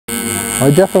I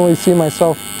definitely see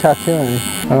myself tattooing.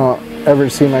 I don't ever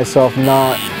see myself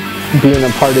not being a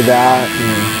part of that.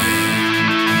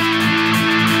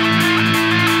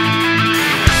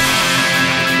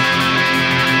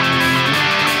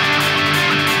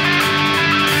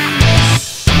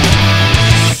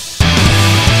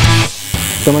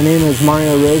 So my name is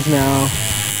Mario Rosenau,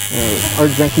 Art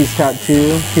Junkies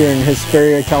Tattoo here in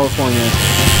Hesperia, California.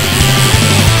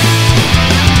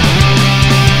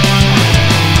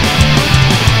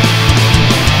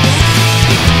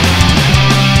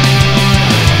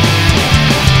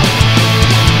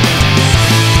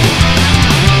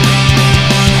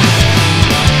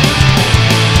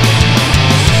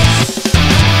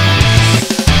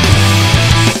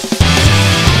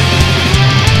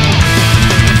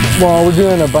 Well, we're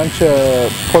doing a bunch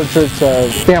of portraits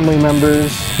of family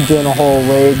members, doing a whole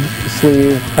leg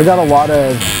sleeve. I got a lot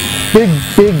of big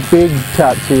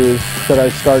tattoos that I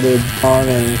started on,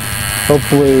 and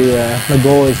hopefully my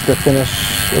goal is to finish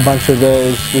a bunch of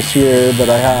those this year, but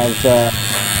I have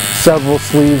several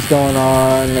sleeves going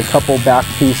on, a couple back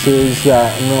pieces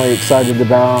that I'm really excited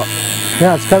about.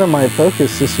 Yeah, it's kind of my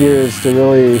focus this year is to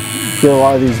really get a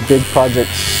lot of these big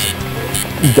projects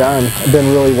done. I've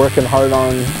been really working hard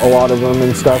on a lot of them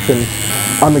and stuff, and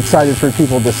I'm excited for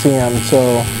people to see them,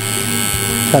 so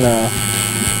kind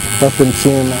of let them see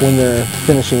them when they're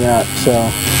finishing up. So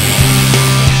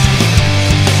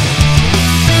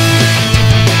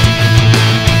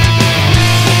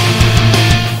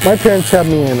my parents had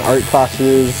me in art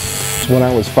classes when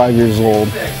I was 5 years old,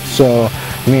 so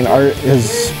I mean art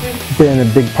has been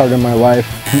a big part of my life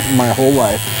my whole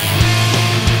life.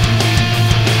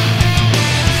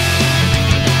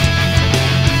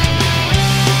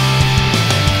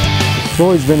 I've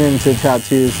always been into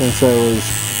tattoos since I was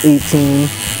 18,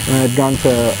 and I had gone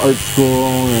to art school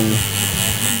and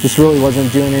just really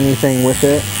wasn't doing anything with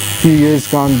it. A few years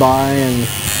gone by and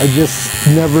I just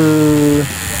never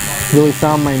really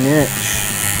found my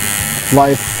niche.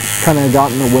 Life kind of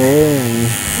got in the way and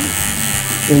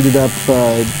ended up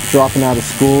dropping out of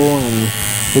school and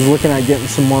was looking at getting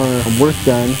some more work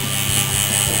done,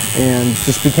 and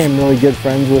just became really good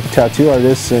friends with tattoo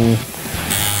artists, and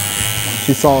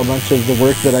she saw a bunch of the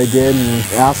work that I did and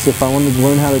asked if I wanted to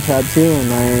learn how to tattoo,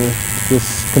 and I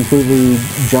just completely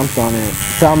jumped on it.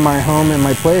 Found my home and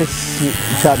my place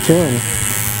tattooing.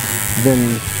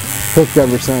 Been hooked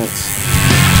ever since.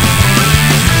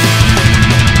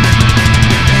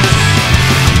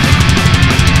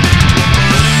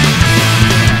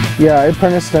 Yeah, I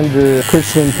apprenticed under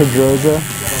Kristen Pedroza.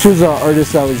 She was an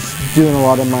artist that was doing a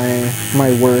lot of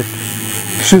my work.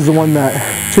 She was the one that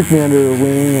took me under her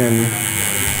wing and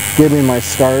gave me my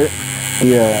start.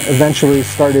 We eventually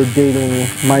started dating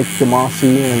Mike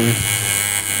DeMasi, and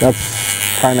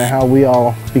that's kind of how we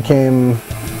all became,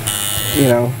 you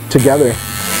know, together.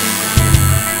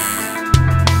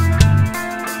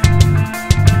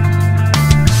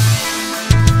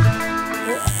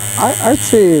 I'd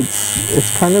say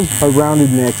it's kind of a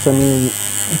rounded mix. I mean,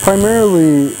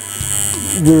 primarily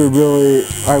we're really,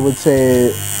 I would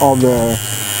say, all the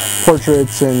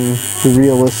portraits and the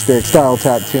realistic style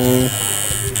tattooing.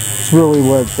 It's really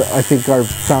what I think our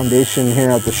foundation here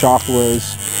at the shop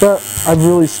was. But I've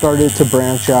really started to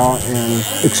branch out and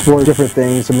explore different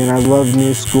things. I mean, I love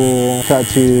new school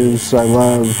tattoos, I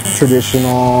love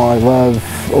traditional, I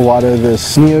love a lot of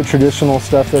this neo-traditional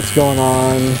stuff that's going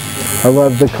on. I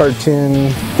love the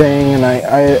cartoon thing, and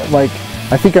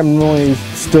I think I'm really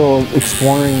still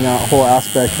exploring that whole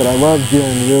aspect, but I love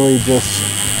doing really just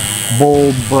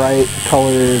bold, bright,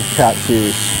 colored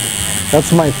tattoos.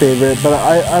 That's my favorite, but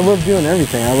I love doing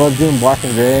everything. I love doing black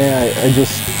and gray. I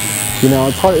just, you know,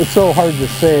 it's so hard to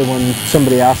say when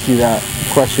somebody asks you that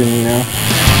question, you know.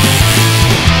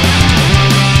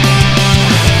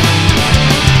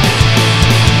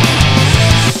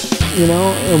 You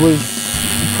know, it was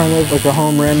kind of like a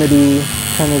home remedy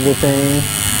kind of a thing.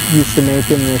 Used to make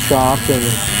in the shop, and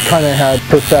kind of had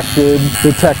perfected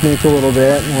the technique a little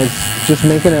bit, and was just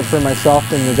making it for myself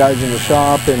and the guys in the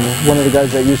shop. And one of the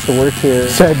guys that used to work here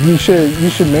said, you should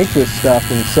make this stuff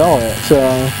and sell it. So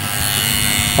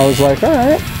I was like, all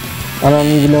right, I don't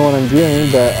even know what I'm doing,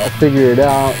 but I'll figure it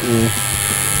out, and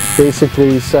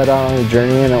basically set out on a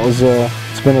journey. And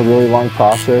it's been a really long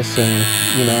process, and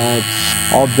you know,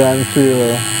 it's all done through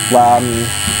a lab and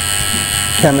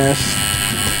chemist.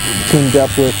 Teamed up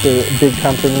with a big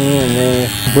company, and they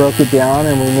broke it down,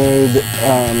 and we made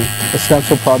a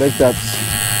stencil product that's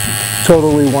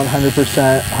totally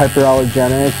 100%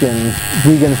 hyperallergenic and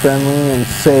vegan friendly and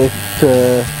safe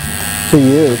to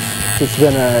use. It's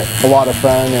been a lot of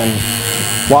fun, and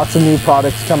lots of new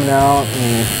products coming out,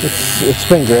 and it's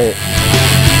been great.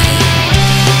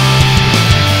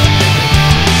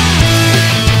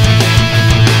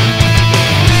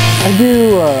 I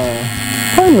do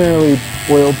primarily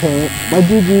oil paint. I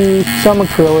do some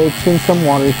acrylics and some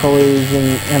watercolors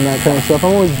and that kind of stuff.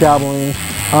 I'm always dabbling.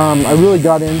 I really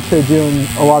got into doing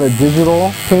a lot of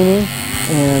digital painting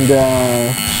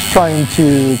and trying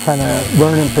to kind of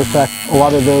learn and perfect a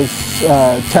lot of those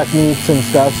techniques and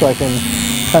stuff so I can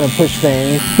kind of push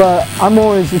things. But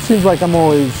it seems like I'm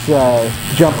always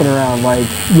jumping around. Like,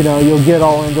 you know, you'll get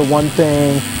all into one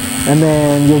thing, and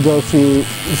then you'll go see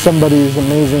somebody's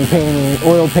amazing painting,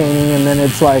 oil painting, and then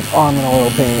it's like, oh, I'm gonna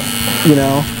oil paint, you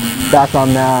know, back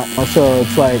on that. So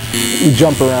it's like, you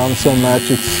jump around so much,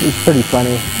 it's pretty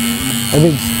funny. I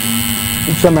think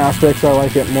in some aspects I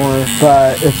like it more,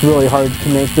 but it's really hard to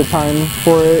make the time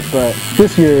for it. But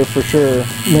this year, for sure,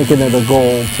 making it a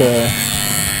goal to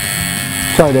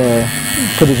try to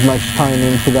put as much time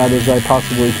into that as I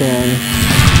possibly can.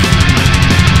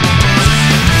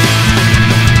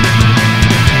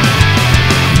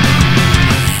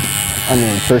 I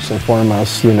mean, first and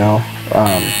foremost, you know,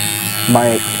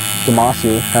 Mike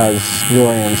Demasi has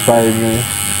really inspired me.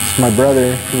 It's my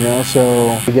brother, you know, so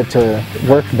I get to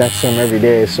work next to him every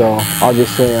day, so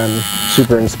obviously I'm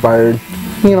super inspired.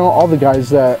 You know, all the guys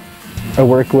that I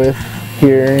work with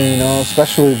here, you know,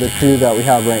 especially the crew that we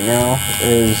have right now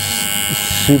is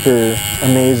super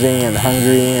amazing and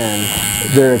hungry, and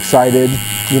they're excited,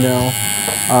 you know,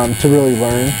 to really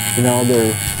learn. You know,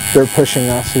 they're pushing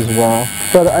us as well.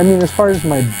 But I mean, as far as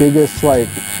my biggest, like,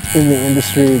 in the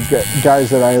industry, guys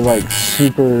that I like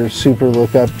super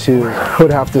look up to, I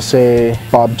would have to say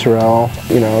Bob Terrell.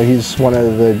 You know, he's one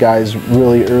of the guys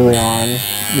really early on,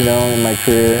 you know, in my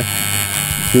career.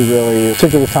 He really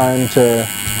took the time to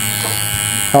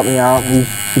help me out. We've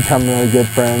become really good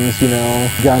friends, you know.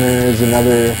 Gunner is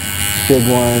another big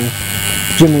one.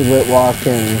 Jimmy Litwack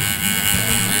and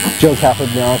Joe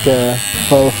Capobianca,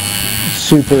 both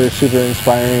super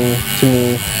inspiring to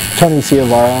me. Tony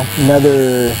Ciavara,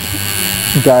 another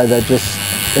guy that just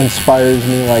inspires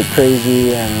me like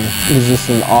crazy, and he's just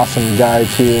an awesome guy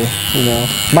too, you know.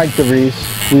 Mike DeVries,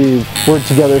 we've worked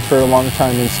together for a long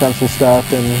time in stencil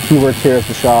stuff, and he worked here at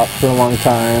the shop for a long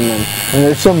time, and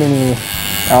there's so many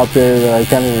out there that I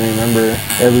can't even remember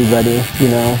everybody, you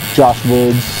know. Josh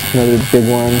Woods, another big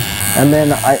one. And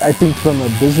then I think from a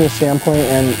business standpoint,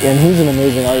 and he's an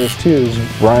amazing artist too, is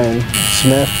Ryan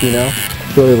Smith, you know.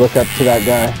 Really look up to that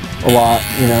guy a lot,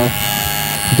 you know.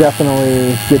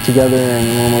 Definitely get together, and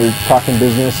when we're talking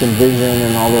business and vision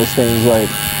and all those things,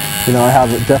 like, you know, I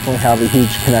definitely have a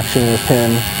huge connection with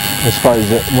him as far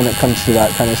as when it comes to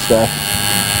that kind of stuff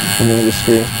in the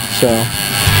industry. So.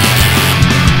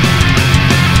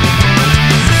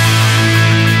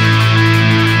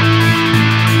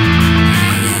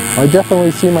 I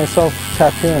definitely see myself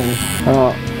tattooing. I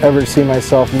don't ever see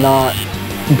myself not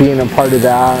being a part of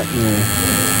that.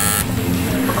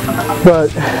 But,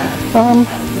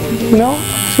 you know,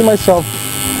 I see myself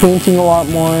painting a lot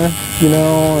more, you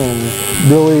know, and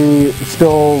really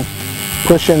still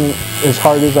pushing as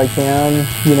hard as I can,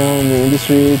 you know, in the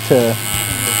industry to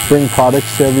bring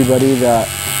products to everybody that,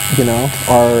 you know,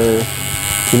 are,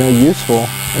 you know, useful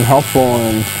and helpful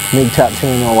and make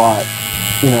tattooing a lot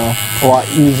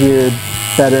easier,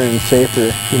 better, and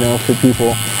safer, you know, for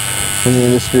people in the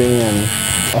industry. And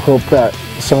I hope that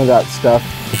some of that stuff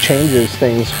changes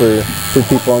things for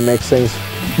people and makes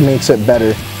it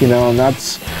better, you know. And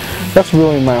that's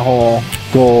really my whole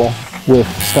goal with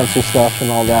stencil stuff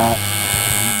and all that.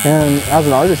 And as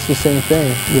an artist, the same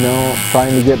thing, you know,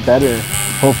 trying to get better.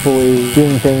 Hopefully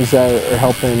doing things that are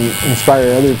helping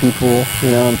inspire other people,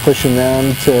 you know, and pushing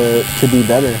them to be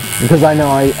better. Because I know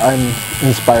I'm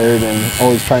inspired and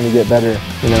always trying to get better,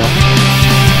 you know.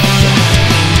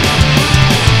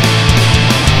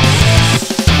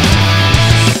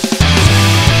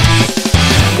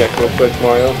 Check real quick,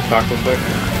 Mario. Talk real quick.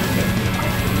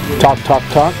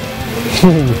 Talk.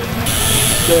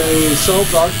 They sell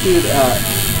dog food at...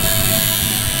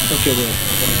 Okay, wait.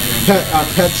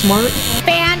 PetSmart.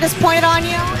 Fan just pointed on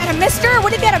you, and a mister?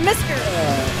 What if you had a mister?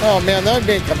 Oh man, that would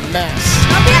make a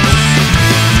mess.